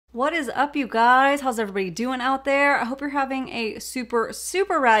What is up, you guys? How's everybody doing out there? I hope you're having a super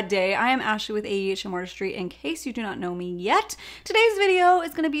rad day. I am Ashley with AEHM Artistry, in case you do not know me yet. Today's video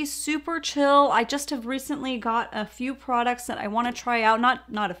is going to be super chill. I just have recently got a few products that I want to try out.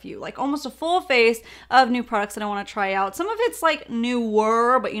 Not a few, like almost a full face of new products that I want to try out. Some of it's like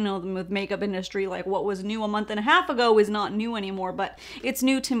newer, but you know, with makeup industry, like what was new a month and a half ago is not new anymore, but it's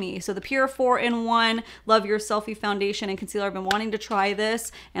new to me. So the PUR 4-in-1 Love Your Selfie foundation and concealer. I've been wanting to try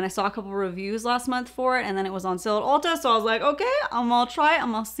this, and I saw a couple reviews last month for it, and then it was on sale at Ulta, so I was like, okay, I'm gonna try it.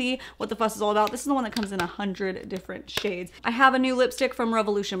 I'm gonna see what the fuss is all about. This is the one that comes in 100 different shades. I have a new lipstick from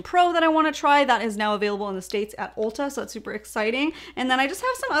Revolution Pro that I want to try. That is now available in the States at Ulta, so it's super exciting. And then I just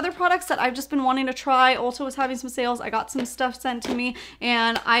have some other products that I've just been wanting to try. Ulta was having some sales. I got some stuff sent to me,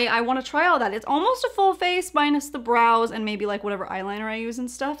 and I want to try all that. It's almost a full face minus the brows and maybe like whatever eyeliner I use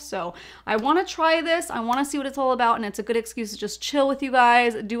and stuff. So I want to try this. I want to see what it's all about, and it's a good excuse to just chill with you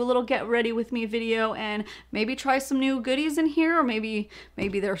guys, do a little get ready with me video, and maybe try some new goodies in here, or maybe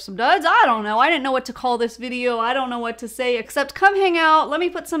there's some duds. I don't know. I didn't know what to call this video. I don't know what to say except come hang out, let me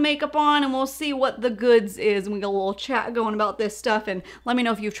put some makeup on, and we'll see what the goods is, and we got a little chat going about this stuff, and let me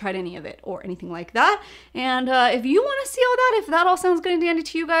know if you've tried any of it or anything like that. And if you want to see all that, if that all sounds good and dandy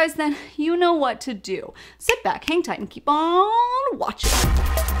to you guys, then you know what to do. Sit back, hang tight, and keep on watching.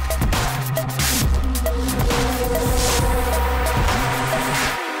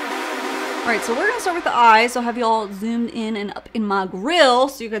 All right, so we're gonna start with the eyes. So I'll have you all zoomed in and up in my grill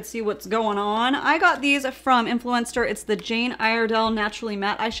so you could see what's going on. I got these from Influenster. It's the Jane Iredale Naturally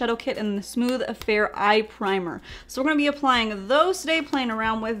Matte Eyeshadow Kit and the Smooth Affair Eye Primer. So we're gonna be applying those today, playing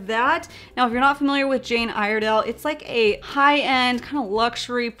around with that. Now, if you're not familiar with Jane Iredale, it's like a high-end, kind of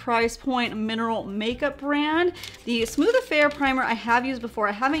luxury price point mineral makeup brand. The Smooth Affair Primer I have used before.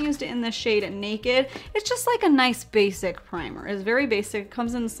 I haven't used it in the shade Naked. It's just like a nice basic primer. It's very basic. It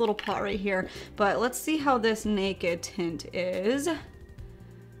comes in this little pot right here. But let's see how this Naked tint is.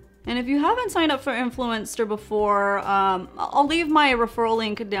 And if you haven't signed up for Influenster before, I'll leave my referral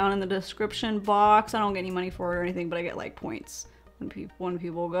link down in the description box. I don't get any money for it or anything, but I get like points when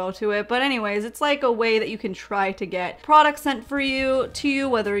people go to it. But anyways, it's like a way that you can try to get products sent to you,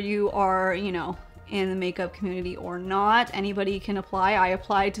 whether you are, you know, in the makeup community or not. Anybody can apply. I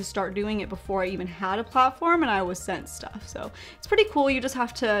applied to start doing it before I even had a platform, and I was sent stuff. So it's pretty cool. You just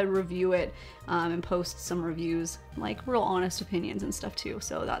have to review it and post some reviews, like real honest opinions and stuff too.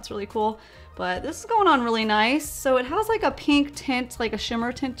 So that's really cool. But this is going on really nice. So it has like a pink tint, like a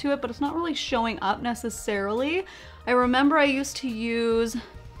shimmer tint to it, but it's not really showing up necessarily. I remember I used to use, I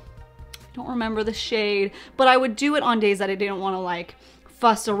don't remember the shade, but I would do it on days that I didn't want to like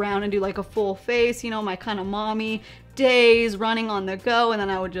fuss around and do like a full face, you know, my kind of mommy days running on the go, and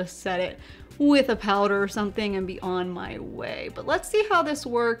then I would just set it with a powder or something and be on my way. But let's see how this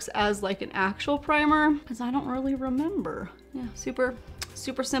works as like an actual primer, because I don't really remember. Yeah, super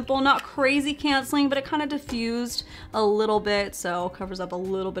simple, not crazy canceling, but it kind of diffused a little bit, so covers up a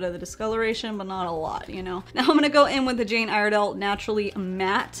little bit of the discoloration, but not a lot, you know. Now I'm gonna go in with the Jane Iredale Naturally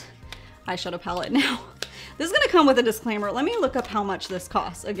Matte Eyeshadow Palette now. This is gonna come with a disclaimer. Let me look up how much this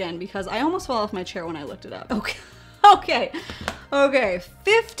costs again, because I almost fell off my chair when I looked it up. Okay,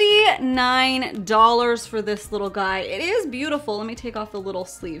 $59 for this little guy. It is beautiful. Let me take off the little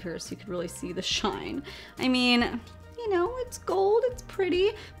sleeve here so you can really see the shine. I mean, you know, it's gold, it's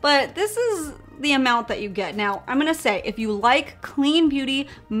pretty, but this is the amount that you get. Now, I'm gonna say, if you like clean beauty,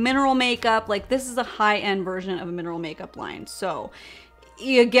 mineral makeup, like this is a high-end version of a mineral makeup line. So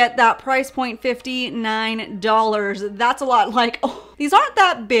you get that price point, $59. That's a lot. Like, oh, these aren't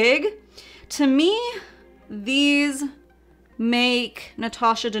that big. To me, these make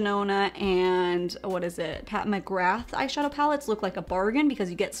Natasha Denona and what is it, Pat McGrath eyeshadow palettes look like a bargain,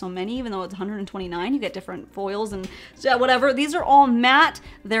 because you get so many. Even though it's $129, you get different foils and whatever. These are all matte,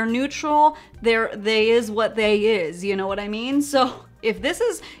 they're neutral, they is what they is, you know what I mean? So if this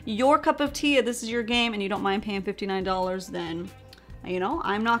is your cup of tea, if this is your game and you don't mind paying $59, then, you know,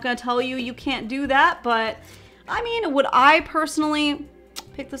 I'm not gonna tell you you can't do that. But I mean, would I personally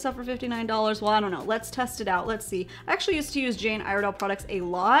pick this up for $59? Well, I don't know. Let's test it out. Let's see. I actually used to use Jane Iredale products a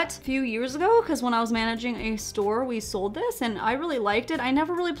lot a few years ago, because when I was managing a store, we sold this and I really liked it. I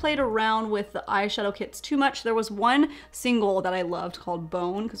never really played around with the eyeshadow kits too much. There was one single that I loved called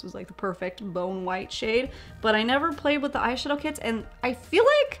Bone, because it was like the perfect bone white shade, but I never played with the eyeshadow kits, and I feel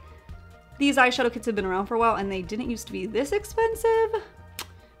like these eyeshadow kits have been around for a while and they didn't used to be this expensive.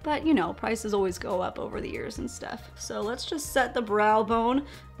 But you know, prices always go up over the years and stuff. So let's just set the brow bone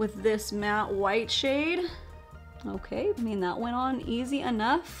with this matte white shade. Okay, I mean, that went on easy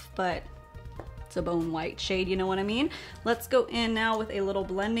enough, but It's a bone white shade, you know what I mean? Let's go in now with a little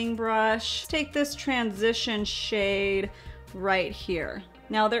blending brush. Take this transition shade right here.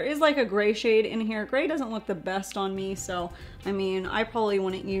 Now there is like a gray shade in here. Gray doesn't look the best on me, so I mean, I probably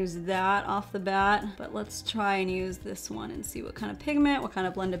wouldn't use that off the bat, but let's try and use this one and see what kind of pigment, what kind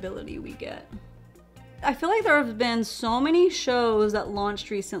of blendability we get. I feel like there have been so many shows that launched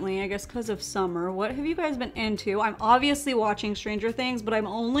recently, I guess because of summer. What have you guys been into? I'm obviously watching Stranger Things, but I'm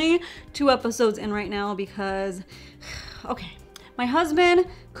only 2 episodes in right now because, okay. My husband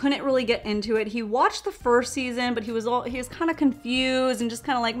couldn't really get into it. He watched the first season, but he was kind of confused and just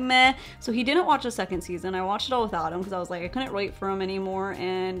kind of like meh. So he didn't watch the second season. I watched it all without him because I was like, I couldn't wait for him anymore,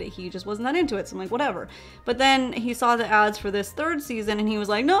 and he just wasn't that into it. So I'm like, whatever. But then he saw the ads for this 3rd season and he was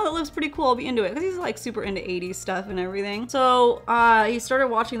like, no, that looks pretty cool. I'll be into it, because he's like super into 80s stuff and everything. So he started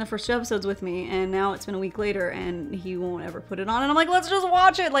watching the first 2 episodes with me, and now it's been a week later and he won't ever put it on. And I'm like, let's just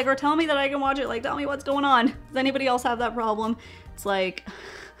watch it. Like, or tell me that I can watch it. Like, tell me what's going on. Does anybody else have that problem? It's like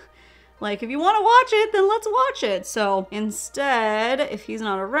if you want to watch it, then let's watch it. So instead, if he's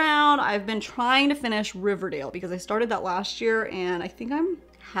not around, I've been trying to finish Riverdale because I started that last year and I think I'm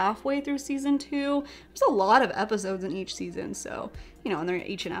halfway through season 2. There's a lot of episodes in each season, so, you know, and they're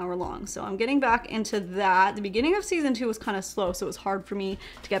each an hour long. So I'm getting back into that. The beginning of season 2 was kind of slow, so it was hard for me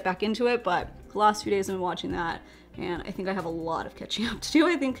to get back into it, but the last few days I've been watching that, and I think I have a lot of catching up to do.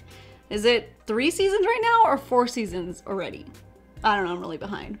 I think, is it 3 seasons right now or 4 seasons already? I don't know, I'm really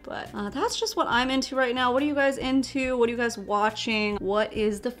behind, but that's just what I'm into right now. What are you guys into? What are you guys watching? What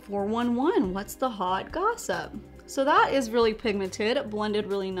is the 411? What's the hot gossip? So that is really pigmented, blended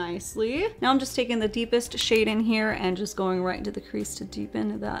really nicely. Now I'm just taking the deepest shade in here and just going right into the crease to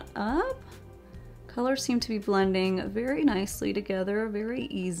deepen that up. Colors seem to be blending very nicely together, very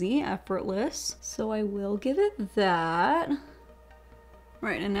easy, effortless. So I will give it that.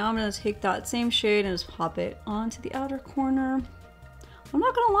 Right, and now I'm gonna take that same shade and just pop it onto the outer corner. I'm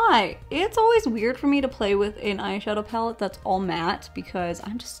not gonna lie, it's always weird for me to play with an eyeshadow palette that's all matte because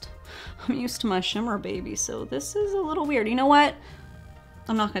I'm used to my shimmer baby, so this is a little weird. You know what?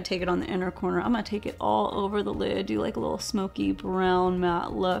 I'm not gonna take it on the inner corner. I'm gonna take it all over the lid, do like a little smoky brown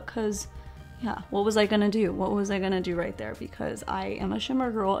matte look, because yeah, what was I gonna do? What was I gonna do right there? Because I am a shimmer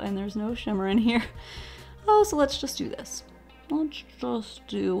girl and there's no shimmer in here. Oh, so let's just do this. Let's just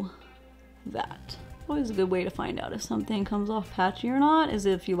do that. Always a good way to find out if something comes off patchy or not is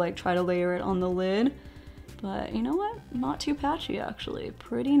if you like try to layer it on the lid. But you know what? Not too patchy actually.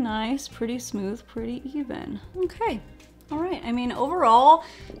 Pretty nice, pretty smooth, pretty even. Okay. All right, I mean, overall,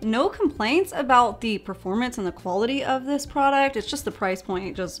 no complaints about the performance and the quality of this product. It's just the price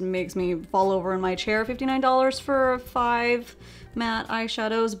point just makes me fall over in my chair. $59 for 5 matte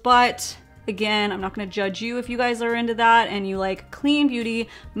eyeshadows, but again, I'm not gonna judge you if you guys are into that and you like clean beauty,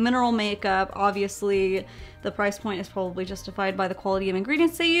 mineral makeup. Obviously, the price point is probably justified by the quality of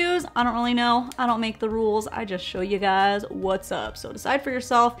ingredients they use. I don't really know. I don't make the rules. I just show you guys what's up. So decide for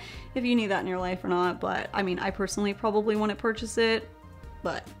yourself if you need that in your life or not. But I mean, I personally probably wouldn't purchase it,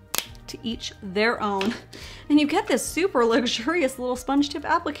 but to each their own. And you get this super luxurious little sponge tip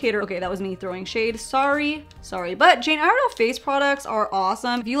applicator. Okay, that was me throwing shade. Sorry. But Jane Iredale face products are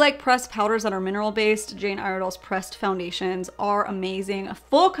awesome. If you like pressed powders that are mineral based, Jane Iredale's pressed foundations are amazing.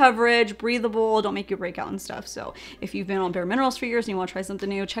 Full coverage, breathable, don't make you break out and stuff. So if you've been on bare minerals for years and you want to try something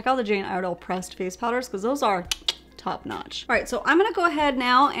new, check out the Jane Iredale pressed face powders because those are top notch. All right, so I'm gonna go ahead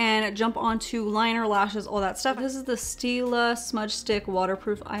now and jump onto liner, lashes, all that stuff. This is the Stila Smudge Stick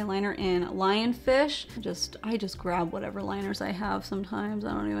Waterproof Eyeliner in Lionfish. I just grab whatever liners I have sometimes.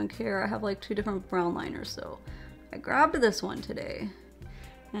 I don't even care. I have like 2 different brown liners, so I grabbed this one today.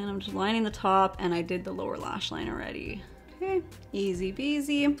 And I'm just lining the top, and I did the lower lash line already. Okay, easy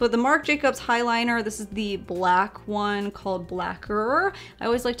peasy. So the Marc Jacobs highliner, this is the black one called Blacker. I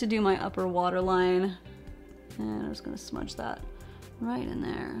always like to do my upper waterline. And I'm just gonna smudge that right in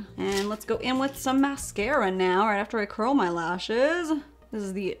there. And let's go in with some mascara now, right after I curl my lashes. This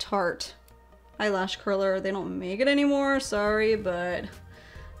is the Tarte eyelash curler. They don't make it anymore, sorry, but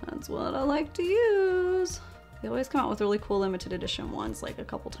that's what I like to use. They always come out with really cool limited edition ones like a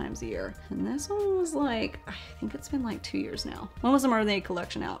couple times a year. And this one was like, I think it's been like 2 years now. When was the Mermaid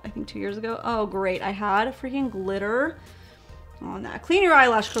collection out? I think 2 years ago. Oh great, I had a freaking glitter on that. Clean your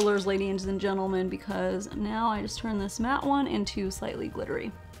eyelash curlers, ladies and gentlemen, because now I just turn this matte one into slightly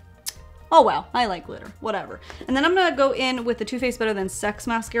glittery. Oh well, I like glitter, whatever. And then I'm gonna go in with the Too Faced Better Than Sex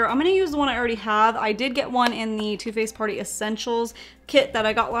mascara. I'm gonna use the one I already have. I did get one in the Too Faced Party Essentials kit that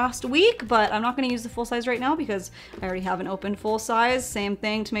I got last week, but I'm not gonna use the full size right now because I already have an open full size. Same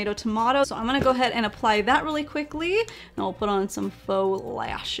thing, tomato, tomato. So I'm gonna go ahead and apply that really quickly, and I'll put on some faux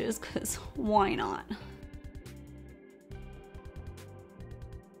lashes, because why not?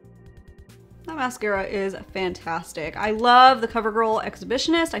 That mascara is fantastic. I love the CoverGirl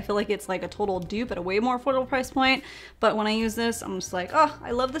Exhibitionist. I feel like it's like a total dupe at a way more affordable price point. But when I use this, I'm just like, oh,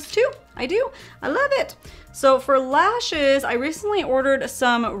 I love this too. I do. I love it. So for lashes, I recently ordered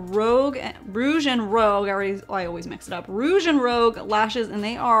some Rouge and Rogue. I always mix it up. Rouge and Rogue lashes, and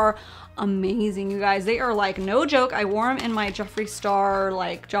they are amazing, you guys. They are like no joke. I wore them in my Jeffree Star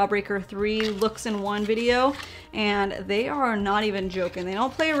like Jawbreaker 3 looks in one video, and they are not even joking. They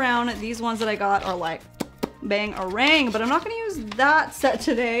don't play around. These ones that I got are like bang-a-rang, but I'm not gonna use that set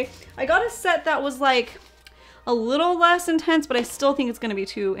today. I got a set that was like a little less intense, but I still think it's gonna be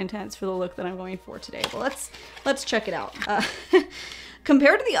too intense for the look that I'm going for today. But let's check it out.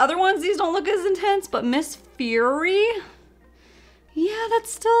 Compared to the other ones, these don't look as intense, but Miss Fury, yeah,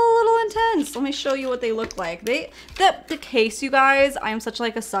 that's still a little intense. Let me show you what they look like. The case, you guys, I'm such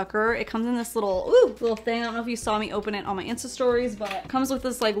like a sucker. It comes in this little thing. I don't know if you saw me open it on my Insta stories, but it comes with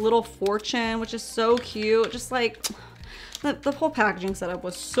this like little fortune, which is so cute. Just like the whole packaging setup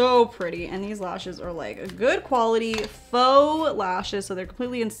was so pretty, and these lashes are like a good quality faux lashes, so they're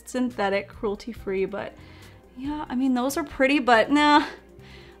completely synthetic, cruelty-free. But yeah, I mean, those are pretty, but nah.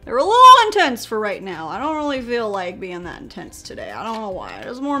 They're a little intense for right now. I don't really feel like being that intense today. I don't know why. It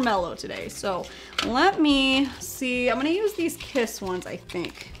was more mellow today. So let me see. I'm gonna use these Kiss ones, I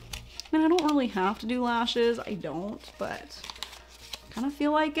think. I mean, I don't really have to do lashes. I don't, but I kind of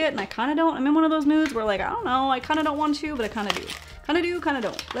feel like it, and I kind of don't. I'm in one of those moods where like, I don't know, I kind of don't want to, but I kind of do. Kind of do, kind of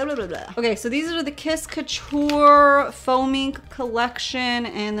don't. Blah, blah, blah, blah. Okay, so these are the Kiss Couture Foam Ink collection,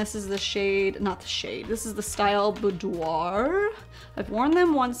 and this is the shade, not the shade, this is the style Boudoir. I've worn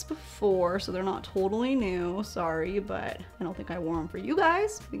them once before, so they're not totally new. Sorry, but I don't think I wore them for you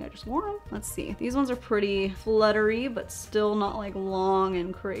guys. I think I just wore them. Let's see. These ones are pretty fluttery, but still not like long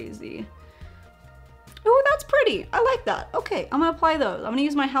and crazy. Oh, that's pretty. I like that. Okay, I'm gonna apply those. I'm gonna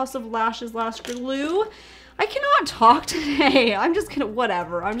use my House of Lashes Lash Glue. I cannot talk today. I'm just gonna,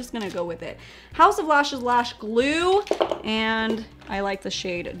 whatever. I'm just gonna go with it. House of Lashes Lash Glue, and I like the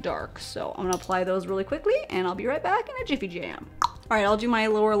shade Dark. So I'm gonna apply those really quickly, and I'll be right back in a jiffy jam. All right, I'll do my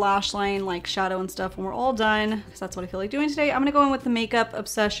lower lash line, like shadow and stuff, when we're all done, because that's what I feel like doing today. I'm gonna go in with the Makeup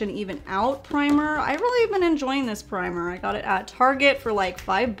Obsession Even Out primer. I really have been enjoying this primer. I got it at Target for like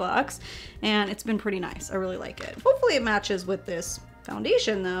 $5, and it's been pretty nice. I really like it. Hopefully it matches with this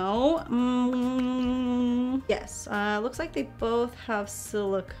foundation though. Yes, looks like they both have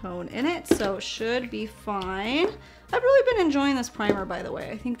silicone in it, so it should be fine. I've really been enjoying this primer, by the way.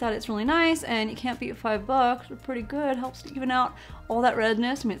 I think that it's really nice, and you can't beat $5. They're pretty good. Helps to even out all that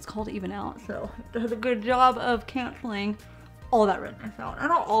redness. I mean, it's called Even Out, so it does a good job of canceling all that redness out.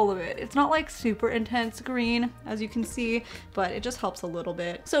 Not all of it. It's not like super intense green, as you can see, but it just helps a little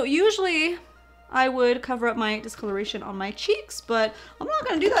bit. So usually I would cover up my discoloration on my cheeks, but I'm not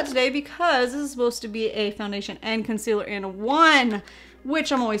gonna do that today because this is supposed to be a foundation and concealer in one,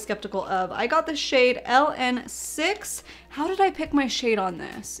 which I'm always skeptical of. I got the shade LN6. How did I pick my shade on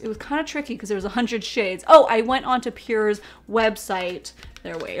this? It was kind of tricky because there was 100 shades. Oh, I went onto PUR's website.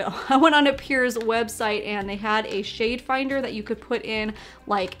 There we go. I went onto PUR's website, and they had a shade finder that you could put in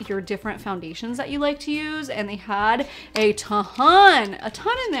like your different foundations that you like to use, and they had a ton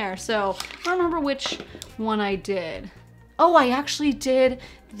in there. So I don't remember which one I did. Oh, I actually did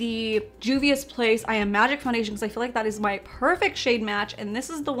the Juvia's Place I Am Magic foundation because I feel like that is my perfect shade match, and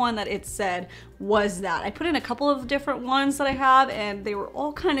this is the one that it said was that. I put in a couple of different ones that I have, and they were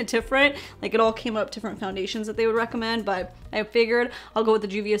all kind of different. Like, it all came up different foundations that they would recommend, but I figured I'll go with the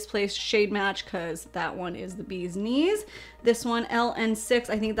Juvia's Place shade match because that one is the bee's knees. This one, LN6,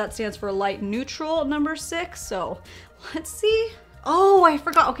 I think that stands for light neutral number 6. So let's see. Oh, I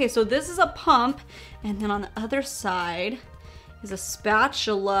forgot. Okay, so this is a pump, and then on the other side is a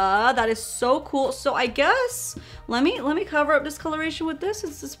spatula. That is so cool. So I guess let me cover up discoloration with this.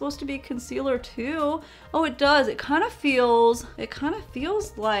 Is this supposed to be concealer too? Oh, it does. It kind of feels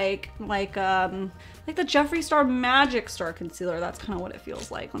like the Jeffree Star Magic Star concealer. That's kind of what it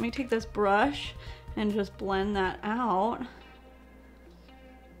feels like. Let me take this brush and just blend that out.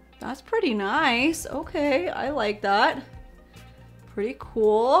 That's pretty nice. Okay, I like that. Pretty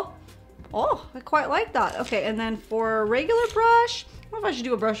cool. Oh, I quite like that. Okay, and then for a regular brush, I don't know if I should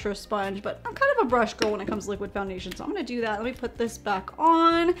do a brush or a sponge, but I'm kind of a brush girl when it comes to liquid foundation, so I'm gonna do that. Let me put this back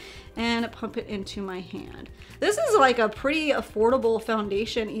on and pump it into my hand. This is like a pretty affordable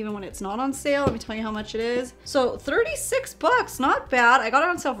foundation even when it's not on sale. Let me tell you how much it is. So 36 bucks, not bad. I got it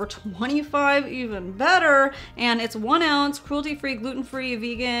on sale for 25, even better. And it's 1 ounce, cruelty-free, gluten-free,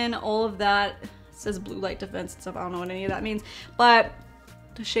 vegan, all of that. It says blue light defense and stuff. I don't know what any of that means, but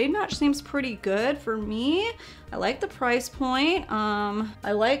the shade match seems pretty good for me. I like the price point.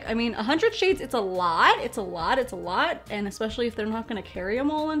 I mean, 100 shades, it's a lot. And especially if they're not gonna carry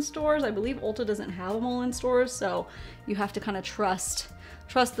them all in stores. I believe Ulta doesn't have them all in stores, so you have to kind of trust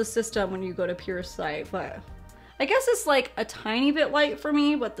the system when you go to PUR's site. But I guess it's like a tiny bit light for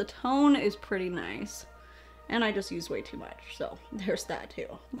me, but the tone is pretty nice. And I just used way too much, so there's that too.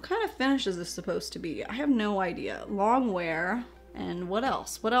 What kind of finish is this supposed to be? I have no idea. Long wear. And what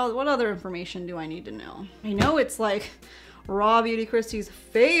else? What other information do I need to know? I know it's like Raw Beauty Kristy's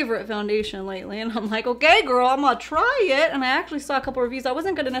favorite foundation lately, and I'm like, okay girl, I'm gonna try it. And I actually saw a couple reviews. I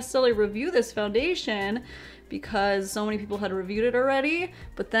wasn't gonna necessarily review this foundation because so many people had reviewed it already,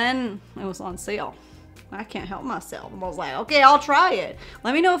 but then it was on sale. I can't help myself. I was like, okay, I'll try it.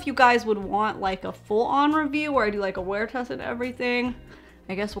 Let me know if you guys would want like a full-on review where I do like a wear test and everything.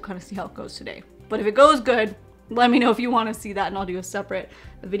 I guess we'll kind of see how it goes today. But if it goes good, let me know if you want to see that, and I'll do a separate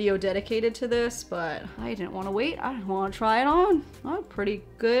video dedicated to this. But I didn't want to wait. I want to try it on. Oh, pretty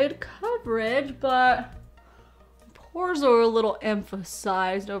good coverage, but pores are a little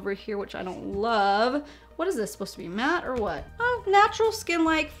emphasized over here, which I don't love. What is this supposed to be, matte or what? Oh, natural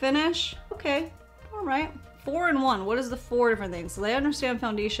skin-like finish. Okay, all right. 4 in 1. What is the 4 different things? So they understand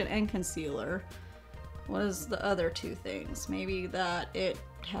foundation and concealer. What is the other 2 things? Maybe that it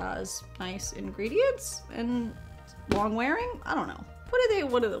has nice ingredients and long wearing? I don't know.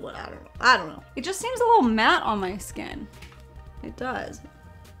 I don't know. It just seems a little matte on my skin. It does.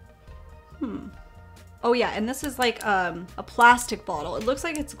 Oh yeah, and this is like a plastic bottle. It looks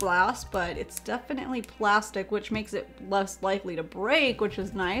like it's glass, but it's definitely plastic, which makes it less likely to break, which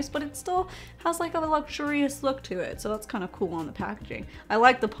is nice, but it still has like a luxurious look to it. So that's kind of cool on the packaging. I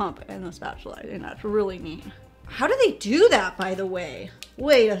like the pump and the spatula, I think that's really neat. How do they do that, by the way?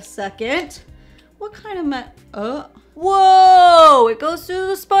 Wait a second. What kind of whoa! It goes through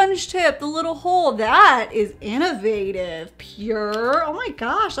the sponge tip, the little hole. That is innovative. PUR. Oh my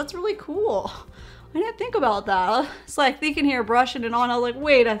gosh, that's really cool. I didn't think about that. It's like thinking here, brushing it on. I was like,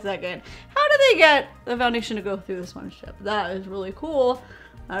 wait a second. How do they get the foundation to go through the sponge tip? That is really cool.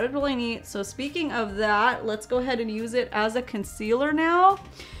 That is really neat. So speaking of that, let's go ahead and use it as a concealer now.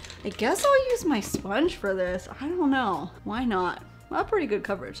 I guess I'll use my sponge for this. I don't know. Why not? Well, pretty good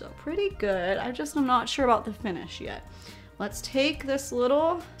coverage though. Pretty good. I just am not sure about the finish yet. Let's take this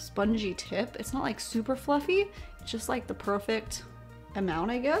little spongy tip. It's not like super fluffy. It's just like the perfect amount,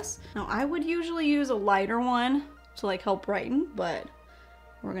 I guess. Now I would usually use a lighter one to like help brighten, but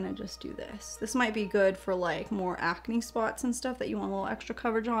we're gonna just do this. This might be good for like more acne spots and stuff that you want a little extra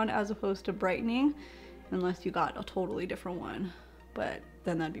coverage on as opposed to brightening, unless you got a totally different one. But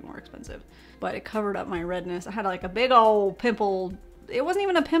then that'd be more expensive. But it covered up my redness. I had like a big old pimple. It wasn't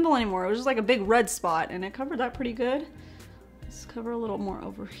even a pimple anymore. It was just like a big red spot, and it covered that pretty good. Let's cover a little more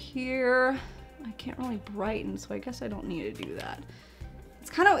over here. I can't really brighten, so I guess I don't need to do that. It's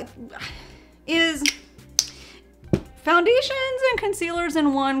kind of, is foundations and concealers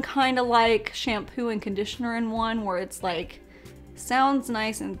in one kind of like shampoo and conditioner in one, where it's like, sounds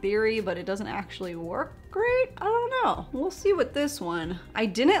nice in theory, but it doesn't actually work great? I don't know. We'll see with this one. I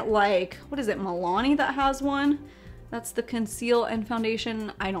didn't like, what is it, Milani that has one? That's the conceal and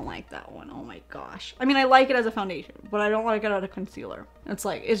foundation. I don't like that one. Oh my gosh. I mean, I like it as a foundation, but I don't like it as a concealer. It's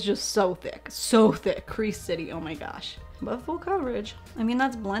like, it's just so thick, crease city. Oh my gosh. But full coverage. I mean,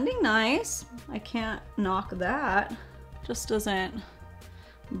 that's blending nice. I can't knock that. Just doesn't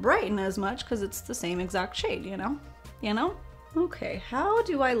brighten as much because it's the same exact shade, you know? You know? Okay, how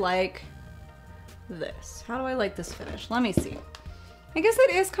do I like this? How do I like this finish? Let me see. I guess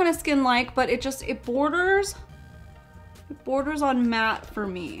it is kind of skin-like, but it borders on matte for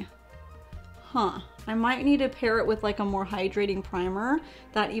me. Huh. I might need to pair it with like a more hydrating primer.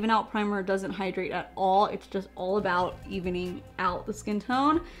 That Even Out primer doesn't hydrate at all. It's just all about evening out the skin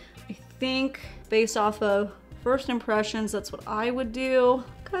tone. I think based off of first impressions, that's what I would do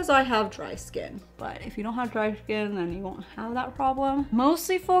because I have dry skin. But if you don't have dry skin, then you won't have that problem.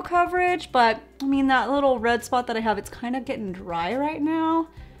 Mostly full coverage, but I mean, that little red spot that I have, it's kind of getting dry right now.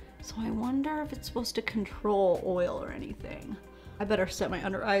 So I wonder if it's supposed to control oil or anything. I better set my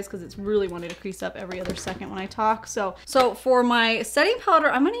under eyes because it's really wanting to crease up every other second when I talk. So for my setting powder,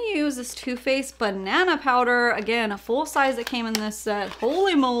 I'm gonna use this Too Faced Banana Powder. Again, a full size that came in this set.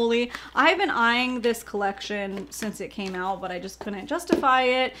 Holy moly. I've been eyeing this collection since it came out, but I just couldn't justify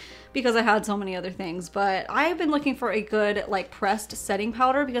it because I had so many other things. But I've been looking for a good like pressed setting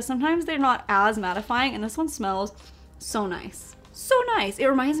powder because sometimes they're not as mattifying, and this one smells so nice. So nice. It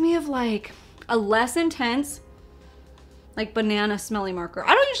reminds me of like a less intense like banana smelly marker.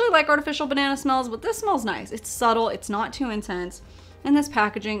 I don't usually like artificial banana smells, but this smells nice. It's subtle, it's not too intense. And this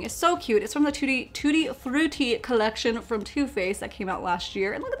packaging is so cute. It's from the Tutti Frutti collection from Too Faced that came out last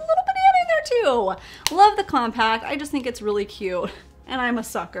year. And look at the little banana in there too. Love the compact. I just think it's really cute. And I'm a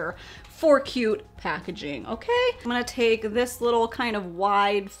sucker for cute packaging, okay? I'm gonna take this little kind of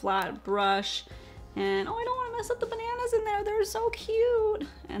wide flat brush and, oh, I don't wanna mess up the bananas in there. They're so cute.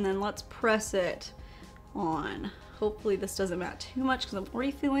 And then let's press it on. Hopefully this doesn't matte too much because I'm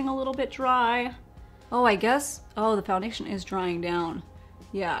already feeling a little bit dry. Oh, I guess, oh, the foundation is drying down.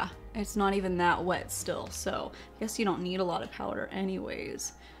 Yeah, it's not even that wet still. So I guess you don't need a lot of powder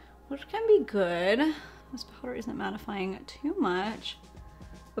anyways, which can be good. This powder isn't mattifying too much.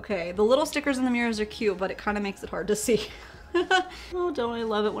 Okay, the little stickers in the mirrors are cute, but it kind of makes it hard to see. Oh, don't I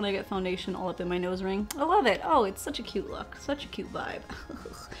love it when I get foundation all up in my nose ring? I love it. Oh, it's such a cute look, such a cute vibe.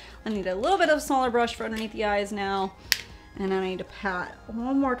 I need a little bit of smaller brush for underneath the eyes now. And I need to pat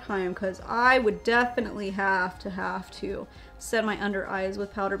one more time because I would definitely have to set my under eyes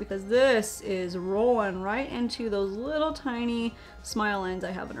with powder because this is rolling right into those little tiny smile lines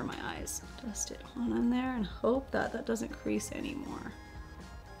I have under my eyes. Dust it on in there and hope that that doesn't crease anymore.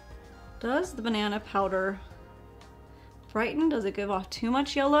 Does the banana powder brighten? Does it give off too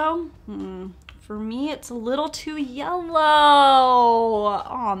much yellow? For me, it's a little too yellow.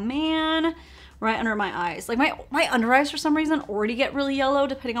 Oh man. Right under my eyes. Like my under eyes for some reason already get really yellow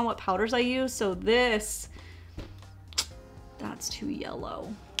depending on what powders I use. So that's too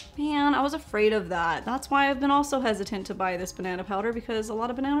yellow. Man, I was afraid of that. That's why I've been also hesitant to buy this banana powder because a lot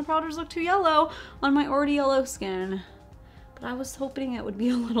of banana powders look too yellow on my already yellow skin. But I was hoping it would be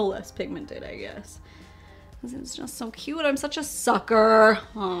a little less pigmented, I guess. Because it's just so cute. I'm such a sucker.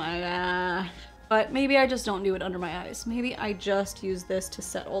 Oh my gosh. But maybe I just don't do it under my eyes. Maybe I just use this to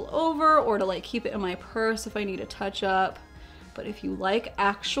set all over or to like keep it in my purse if I need a touch up. But if you like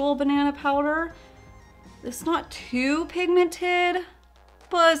actual banana powder, it's not too pigmented,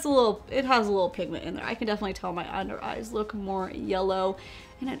 but it has a little pigment in there. I can definitely tell my under eyes look more yellow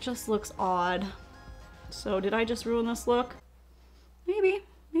and it just looks odd. So did I just ruin this look? Maybe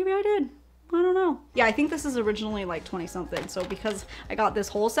I did. I don't know. Yeah, I think this is originally like 20 something. So because I got this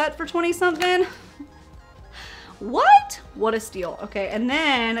whole set for 20 something, what a steal. Okay, and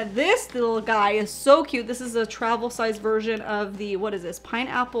then this little guy is so cute. This is a travel size version of the, what is this?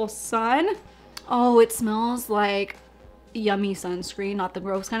 Pineapple Sun. Oh, it smells like yummy sunscreen, not the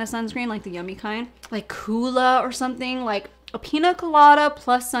gross kind of sunscreen, like the yummy kind. Like Kula or something, like a pina colada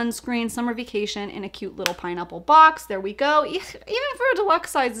plus sunscreen, summer vacation in a cute little pineapple box. There we go. Even for a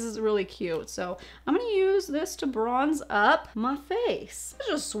deluxe size, this is really cute. So I'm gonna use this to bronze up my face. Let's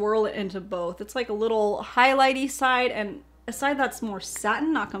just swirl it into both. It's like a little highlighty side and a side that's more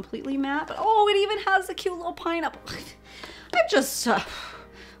satin, not completely matte. But oh, it even has a cute little pineapple. I'm just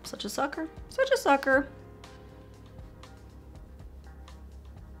such a sucker, such a sucker.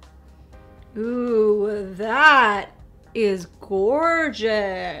 Ooh, that is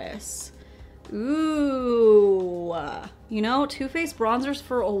gorgeous. Ooh, you know, Too Faced bronzers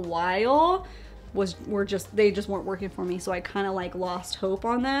for a while they just weren't working for me, so I kind of like lost hope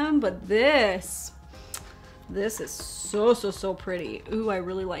on them. But this is so pretty. Ooh, I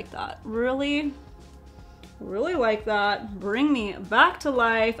really like that. Really like that. Bring me back to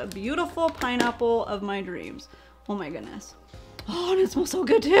life. A beautiful pineapple of my dreams. Oh my goodness. Oh, and it smells so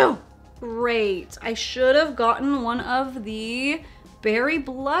good too. Great. I should have gotten one of the berry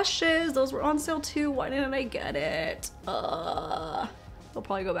blushes. Those were on sale too. Why didn't I get it? They'll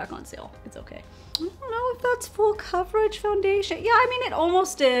probably go back on sale. It's okay. I don't know if that's full coverage foundation. Yeah, I mean, it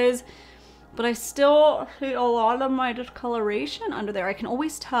almost is, but I still hate a lot of my discoloration under there. I can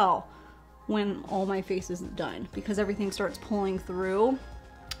always tell when all my face isn't done because everything starts pulling through.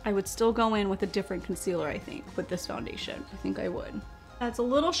 I would still go in with a different concealer, I think, with this foundation. I think I would. That's a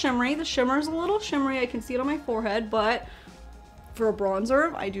little shimmery. The shimmer is a little shimmery. I can see it on my forehead, but for a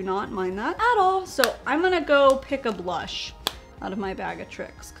bronzer, I do not mind that at all. So I'm gonna go pick a blush out of my bag of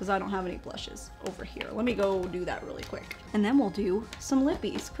tricks because I don't have any blushes over here. Let me go do that really quick. And then we'll do some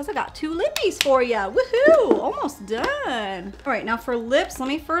lippies because I got 2 lippies for you. Woohoo! Almost done. All right, now for lips, let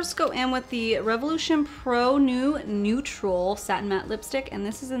me first go in with the Revolution Pro New Neutral Satin Matte Lipstick, and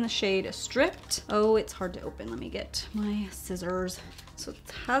this is in the shade Stripped. Oh, it's hard to open. Let me get my scissors. So it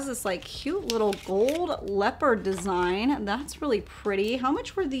has this like cute little gold leopard design. That's really pretty. How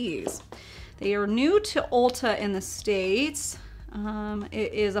much were these? They are new to Ulta in the States.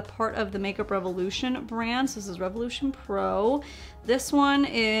 It is a part of the Makeup Revolution brand. So this is Revolution Pro. This one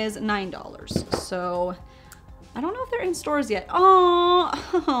is $9. So I don't know if they're in stores yet.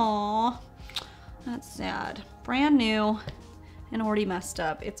 Oh, that's sad. Brand new and already messed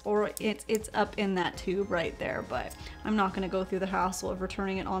up. It's up in that tube right there, but I'm not gonna go through the hassle of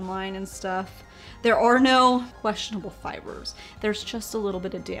returning it online and stuff. There are no questionable fibers. There's just a little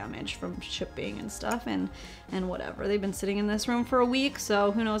bit of damage from shipping and stuff and whatever. They've been sitting in this room for a week,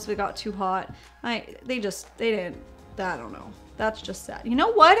 so who knows if it got too hot. They didn't, I don't know. That's just sad. You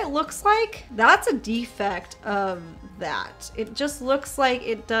know what it looks like? That's a defect of that. It just looks like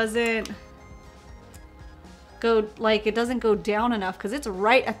it doesn't go down enough because it's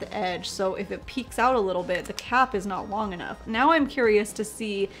right at the edge. So if it peeks out a little bit, the cap is not long enough. Now I'm curious to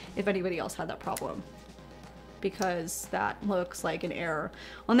see if anybody else had that problem because that looks like an error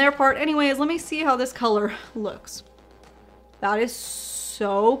on their part. Anyways, let me see how this color looks. That is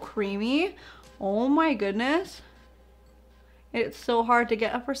so creamy. Oh my goodness. It's so hard to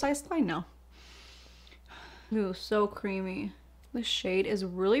get a precise line now. Ooh, so creamy. This shade is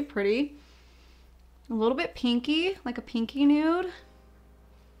really pretty. A little bit pinky, like a pinky nude.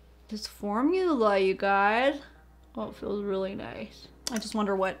 This formula, you guys. Oh, it feels really nice. I just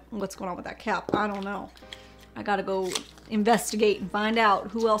wonder what's going on with that cap. I don't know. I gotta go investigate and find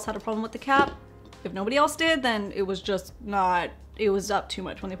out who else had a problem with the cap. If nobody else did, then it was just not, it was up too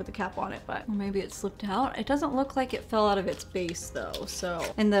much when they put the cap on it, but or maybe it slipped out. It doesn't look like it fell out of its base though, so.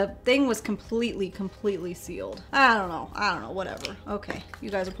 And the thing was completely sealed. I don't know, whatever. Okay, you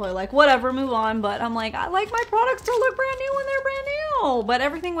guys are probably like, whatever, move on, but I'm like, I like my products to look brand new when they're brand new. But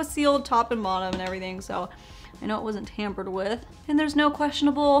everything was sealed top and bottom and everything, so I know it wasn't tampered with. And there's no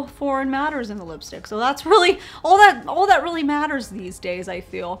questionable foreign matters in the lipstick. So that's really, all that really matters these days, I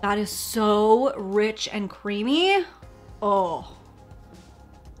feel. That is so rich and creamy. Oh,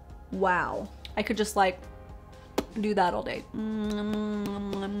 wow. I could just like do that all day.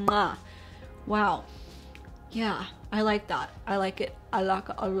 Wow. Yeah, I like that. I like it. I like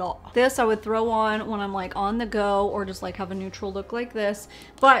it a lot. This I would throw on when I'm like on the go or just like have a neutral look like this.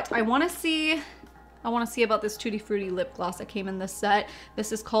 But I want to see about this Tutti Frutti lip gloss that came in this set.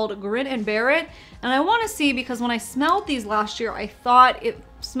 This is called Grin and Bear It. And I want to see because when I smelled these last year, I thought it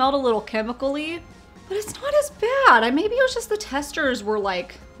smelled a little chemical-y, but it's not as bad. Maybe it was just the testers were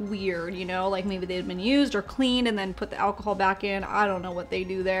like weird, you know, like maybe they had been used or cleaned and then put the alcohol back in. I don't know what they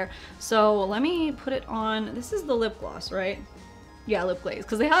do there. So let me put it on. This is the lip gloss, right? Yeah, lip glaze,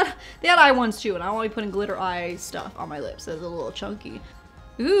 because they had eye ones too, and I'm only putting glitter eye stuff on my lips, so it's a little chunky.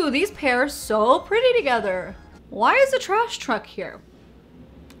 Ooh, these pair so pretty together. Why is the trash truck here?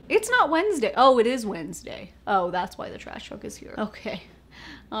 It's not Wednesday. Oh, it is Wednesday. Oh, that's why the trash truck is here. Okay.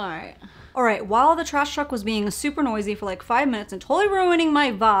 All right. All right, while the trash truck was being super noisy for like 5 minutes and totally ruining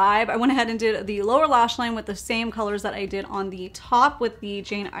my vibe, I went ahead and did the lower lash line with the same colors that I did on the top with the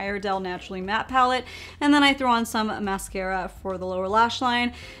Jane Iredale Naturally Matte palette. And then I threw on some mascara for the lower lash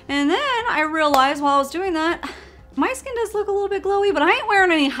line. And then I realized while I was doing that, my skin does look a little bit glowy, but I ain't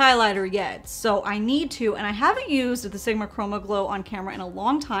wearing any highlighter yet, so I need to, and I haven't used the Sigma Chroma Glow on camera in a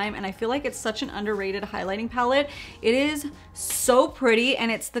long time, and I feel like it's such an underrated highlighting palette. It is so pretty,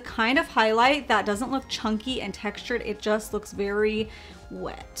 and it's the kind of highlight that doesn't look chunky and textured. It just looks very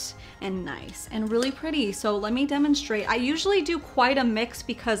wet and nice and really pretty. So let me demonstrate. I usually do quite a mix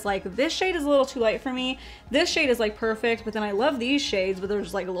because like this shade is a little too light for me. This shade is like perfect, but then I love these shades, but they're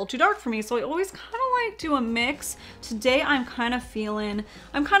just like a little too dark for me. So I always kind of like do a mix. Today I'm kind of feeling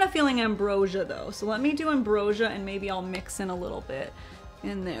ambrosia though. So let me do ambrosia and maybe I'll mix in a little bit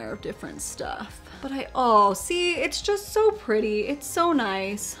in there of different stuff. But oh, see, it's just so pretty. It's so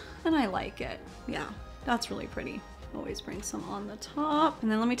nice and I like it. Yeah, that's really pretty. Always bring some on the top. And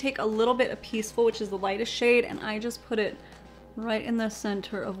then let me take a little bit of Peaceful, which is the lightest shade, and I just put it right in the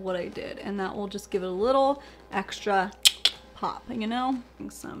center of what I did. And that will just give it a little extra pop, you know? Bring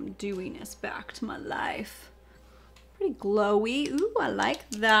some dewiness back to my life. Pretty glowy. Ooh, I like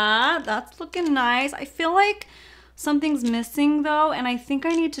that. That's looking nice. I feel like something's missing though, and I think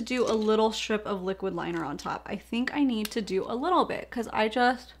I need to do a little strip of liquid liner on top. I think I need to do a little bit because I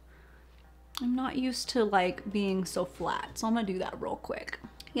I'm not used to like being so flat, so I'm gonna do that real quick.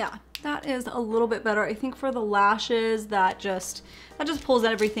 Yeah, that is a little bit better. I think for the lashes, that just pulls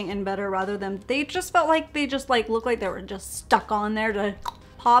everything in better rather than, they just felt like they just like look like they were just stuck on there to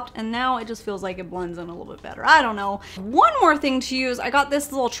popped, and now it just feels like it blends in a little bit better. I don't know. One more thing to use, I got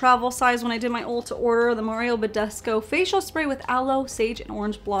this little travel size when I did my Ulta order, the Mario Badescu facial spray with aloe, sage, and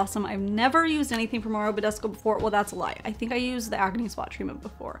orange blossom. I've never used anything from Mario Badescu before. Well, that's a lie. I think I used the acne spot treatment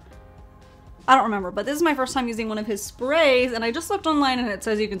before. I don't remember, but this is my first time using one of his sprays, and I just looked online and it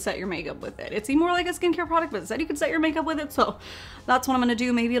says you can set your makeup with it. It seemed more like a skincare product, but it said you can set your makeup with it, so that's what I'm gonna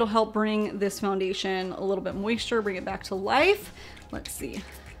do. Maybe it'll help bring this foundation a little bit moisture, bring it back to life. Let's see.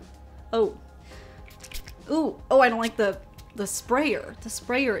 Oh. Ooh. Oh, I don't like the sprayer. The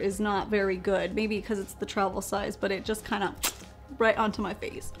sprayer is not very good. Maybe because it's the travel size, but it just kind of right onto my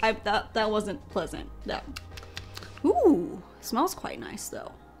face. That wasn't pleasant. That. Ooh. Smells quite nice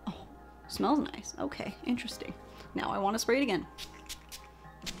though. Oh, smells nice. Okay, interesting. Now I want to spray it again.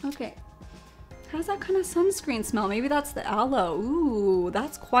 Okay. How's that kind of sunscreen smell? Maybe that's the aloe. Ooh,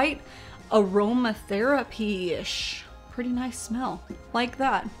 that's quite aromatherapy-ish. Pretty nice smell. Like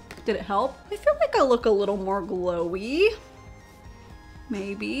that. Did it help? I feel like I look a little more glowy.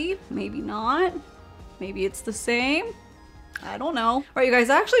 Maybe, maybe not. Maybe it's the same. I don't know. All right, you guys,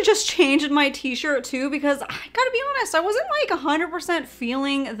 I actually just changed my t-shirt too because I gotta be honest, I wasn't like 100%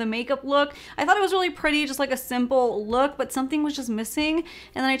 feeling the makeup look. I thought it was really pretty, just like a simple look, but something was just missing.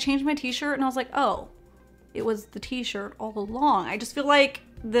 And then I changed my t-shirt and I was like, oh, it was the t-shirt all along. I just feel like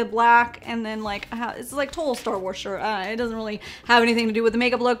the black and then like, it's like total Star Wars shirt. It doesn't really have anything to do with the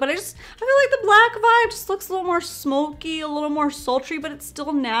makeup look, but I feel like the black vibe just looks a little more smoky, a little more sultry, but it's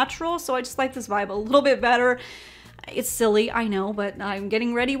still natural. So I just like this vibe a little bit better. It's silly, I know, but I'm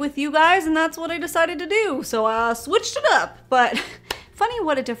getting ready with you guys and that's what I decided to do. So I switched it up, but funny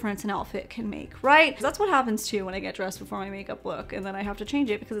what a difference an outfit can make, right? That's what happens too when I get dressed before my makeup look and then I have to change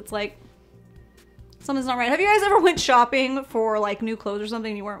it because it's like, something's not right. Have you guys ever went shopping for like new clothes or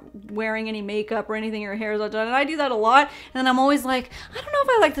something and you weren't wearing any makeup or anything, your hair's not done? And I do that a lot. And then I'm always like, I don't know if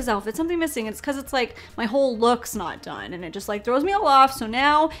I like this outfit, something missing. It's because it's like my whole look's not done and it just like throws me all off. So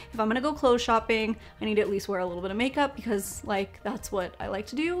now if I'm gonna go clothes shopping, I need to at least wear a little bit of makeup because like that's what I like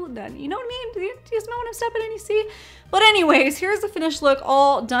to do. Then you know what I mean? Do you smell what I'm stepping in? You see? But anyways, here's the finished look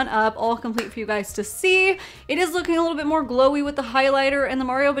all done up, all complete for you guys to see. It is looking a little bit more glowy with the highlighter and the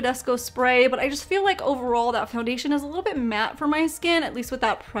Mario Badescu spray, but I just feel like overall that foundation is a little bit matte for my skin, at least with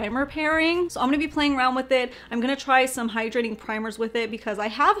that primer pairing. So I'm gonna be playing around with it. I'm gonna try some hydrating primers with it because I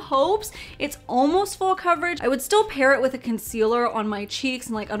have hopes. It's almost full coverage. I would still pair it with a concealer on my cheeks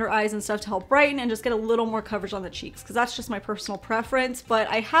and like under eyes and stuff to help brighten and just get a little more coverage on the cheeks because that's just my personal preference. But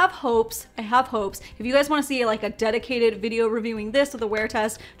I have hopes. I have hopes. If you guys wanna see like a dedicated video reviewing this with a wear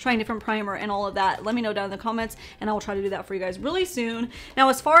test, trying different primer and all of that, let me know down in the comments and I will try to do that for you guys really soon. Now,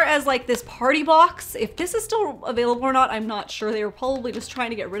 as far as like this party box, if this is still available or not, I'm not sure. They were probably just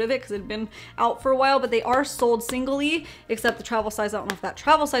trying to get rid of it because it had been out for a while, but they are sold singly, except the travel size. I don't know if that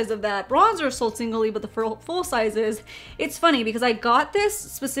travel size of that bronzer is sold singly, but the full sizes. It's funny because I got this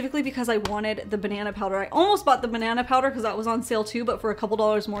specifically because I wanted the banana powder. I almost bought the banana powder because that was on sale too, but for a couple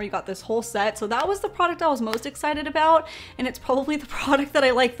dollars more, you got this whole set. So that was the product I was most excited about, and it's probably the product that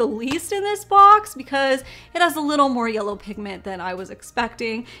I like the least in this box because it has a little more yellow pigment than I was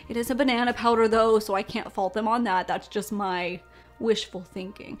expecting. It is a banana powder though, so I can't fault them on that. That's just my wishful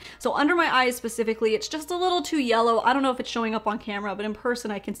thinking. So under my eyes specifically, it's just a little too yellow. I don't know if it's showing up on camera, but in person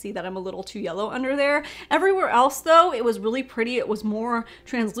I can see that I'm a little too yellow under there. Everywhere else though, it was really pretty. It was more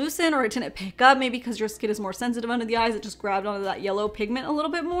translucent, or it didn't pick up, maybe because your skin is more sensitive under the eyes. It just grabbed onto that yellow pigment a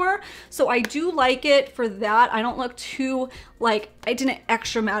little bit more. So I do like it for that. I don't look too like, I didn't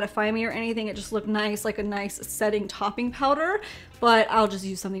extra mattify me or anything. It just looked nice, like a nice setting topping powder. But I'll just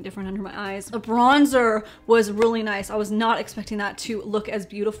use something different under my eyes. The bronzer was really nice. I was not expecting that to look as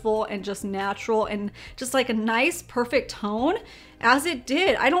beautiful and just natural and just like a nice, perfect tone as it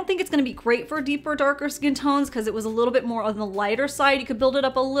did. I don't think it's gonna be great for deeper, darker skin tones because it was a little bit more on the lighter side. You could build it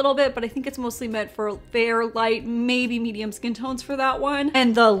up a little bit, but I think it's mostly meant for fair, light, maybe medium skin tones for that one.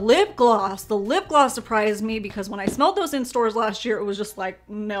 And the lip gloss surprised me because when I smelled those in stores last year, it was just like,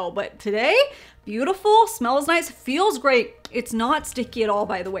 no, but today, beautiful, smells nice, feels great. It's not sticky at all,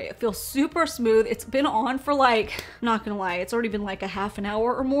 by the way. It feels super smooth. It's been on for like, I'm not gonna lie, it's already been like a half an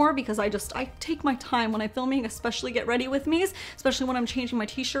hour or more because I take my time when I'm filming, especially get ready with me's, especially when I'm changing my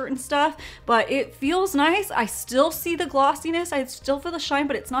t-shirt and stuff, but it feels nice. I still see the glossiness, I still feel the shine,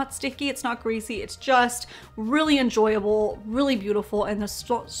 but it's not sticky, it's not greasy. It's just really enjoyable, really beautiful, and the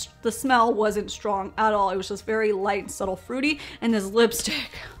smell wasn't strong at all. It was just very light and subtle fruity, and this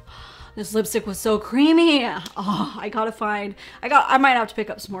lipstick, This lipstick was so creamy. Oh, I might have to pick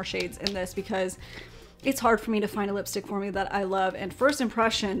up some more shades in this because it's hard for me to find a lipstick for me that I love. And first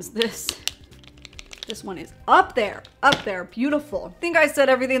impressions, this one is up there, beautiful. I think I said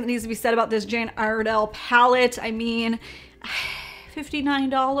everything that needs to be said about this Jane Iredale palette. I mean,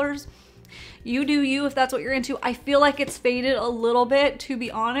 $59. You do you if that's what you're into. I feel like it's faded a little bit, to be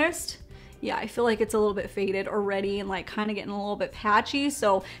honest. Yeah, I feel like it's a little bit faded already and like kind of getting a little bit patchy.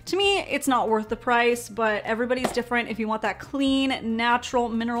 So to me, it's not worth the price, but everybody's different. If you want that clean, natural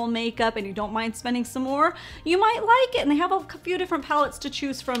mineral makeup and you don't mind spending some more, you might like it. And they have a few different palettes to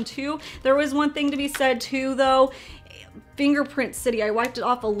choose from too. There was one thing to be said too though, Fingerprint City. I wiped it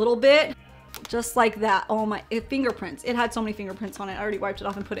off a little bit. Just like that. Oh my, fingerprints. It had so many fingerprints on it. I already wiped it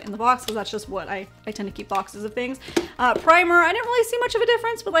off and put it in the box because that's just what I tend to keep boxes of things. Primer, I didn't really see much of a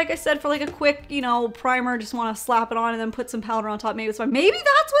difference, but like I said, for like a quick, you know, primer, just want to slap it on and then put some powder on top. Maybe it's fine. Maybe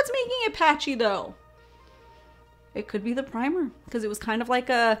that's what's making it patchy though. It could be the primer because it was kind of like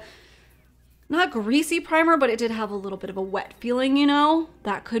a, not greasy primer, but it did have a little bit of a wet feeling, you know?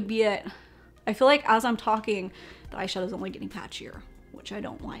 That could be it. I feel like as I'm talking, the eyeshadow's only getting patchier, which I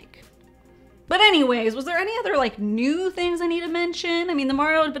don't like. But anyways, was there any other like new things I need to mention? I mean, the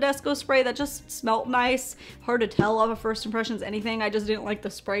Mario Badescu spray, that just smelled nice. Hard to tell off of first impressions anything. I just didn't like the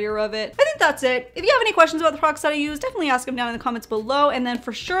sprayer of it. I think that's it. If you have any questions about the products that I use, definitely ask them down in the comments below. And then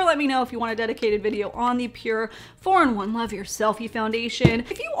for sure, let me know if you want a dedicated video on the PUR 4-in-1 Love Your Selfie Foundation.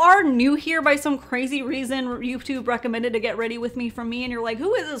 If you are new here by some crazy reason, YouTube recommended to get ready with me from me and you're like,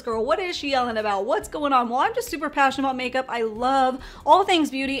 who is this girl? What is she yelling about? What's going on? Well, I'm just super passionate about makeup. I love all things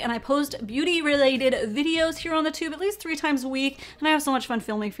beauty and I post beauty related videos here on the tube at least 3 times a week, and I have so much fun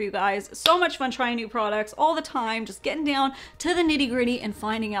filming for you guys. So much fun trying new products all the time, just getting down to the nitty-gritty and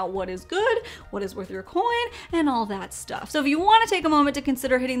finding out what is good, what is worth your coin, and all that stuff. So if you want to take a moment to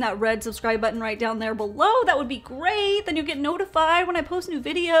consider hitting that red subscribe button right down there below, that would be great. Then you'll get notified when I post new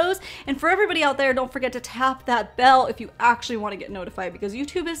videos. And for everybody out there, don't forget to tap that bell if you actually want to get notified, because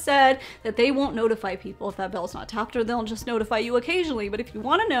YouTube has said that they won't notify people if that bell's not tapped, or they'll just notify you occasionally. But if you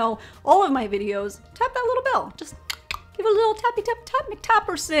want to know all of my videos, tap that little bell. Just give it a little tappy tap tap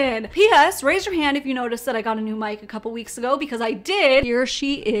McTapperson. P.S. Raise your hand if you noticed that I got a new mic a couple weeks ago, because I did. Here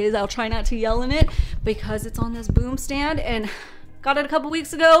she is. I'll try not to yell in it because it's on this boom stand, and got it a couple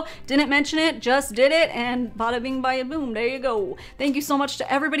weeks ago, didn't mention it, just did it, and bada bing bada boom, there you go. Thank you so much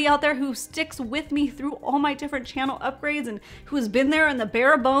to everybody out there who sticks with me through all my different channel upgrades and who has been there in the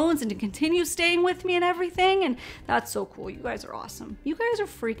bare bones and to continue staying with me and everything, and that's so cool. You guys are awesome. You guys are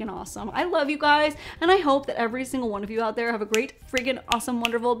freaking awesome. I love you guys, and I hope that every single one of you out there have a great, freaking awesome,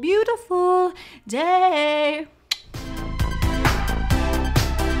 wonderful, beautiful day.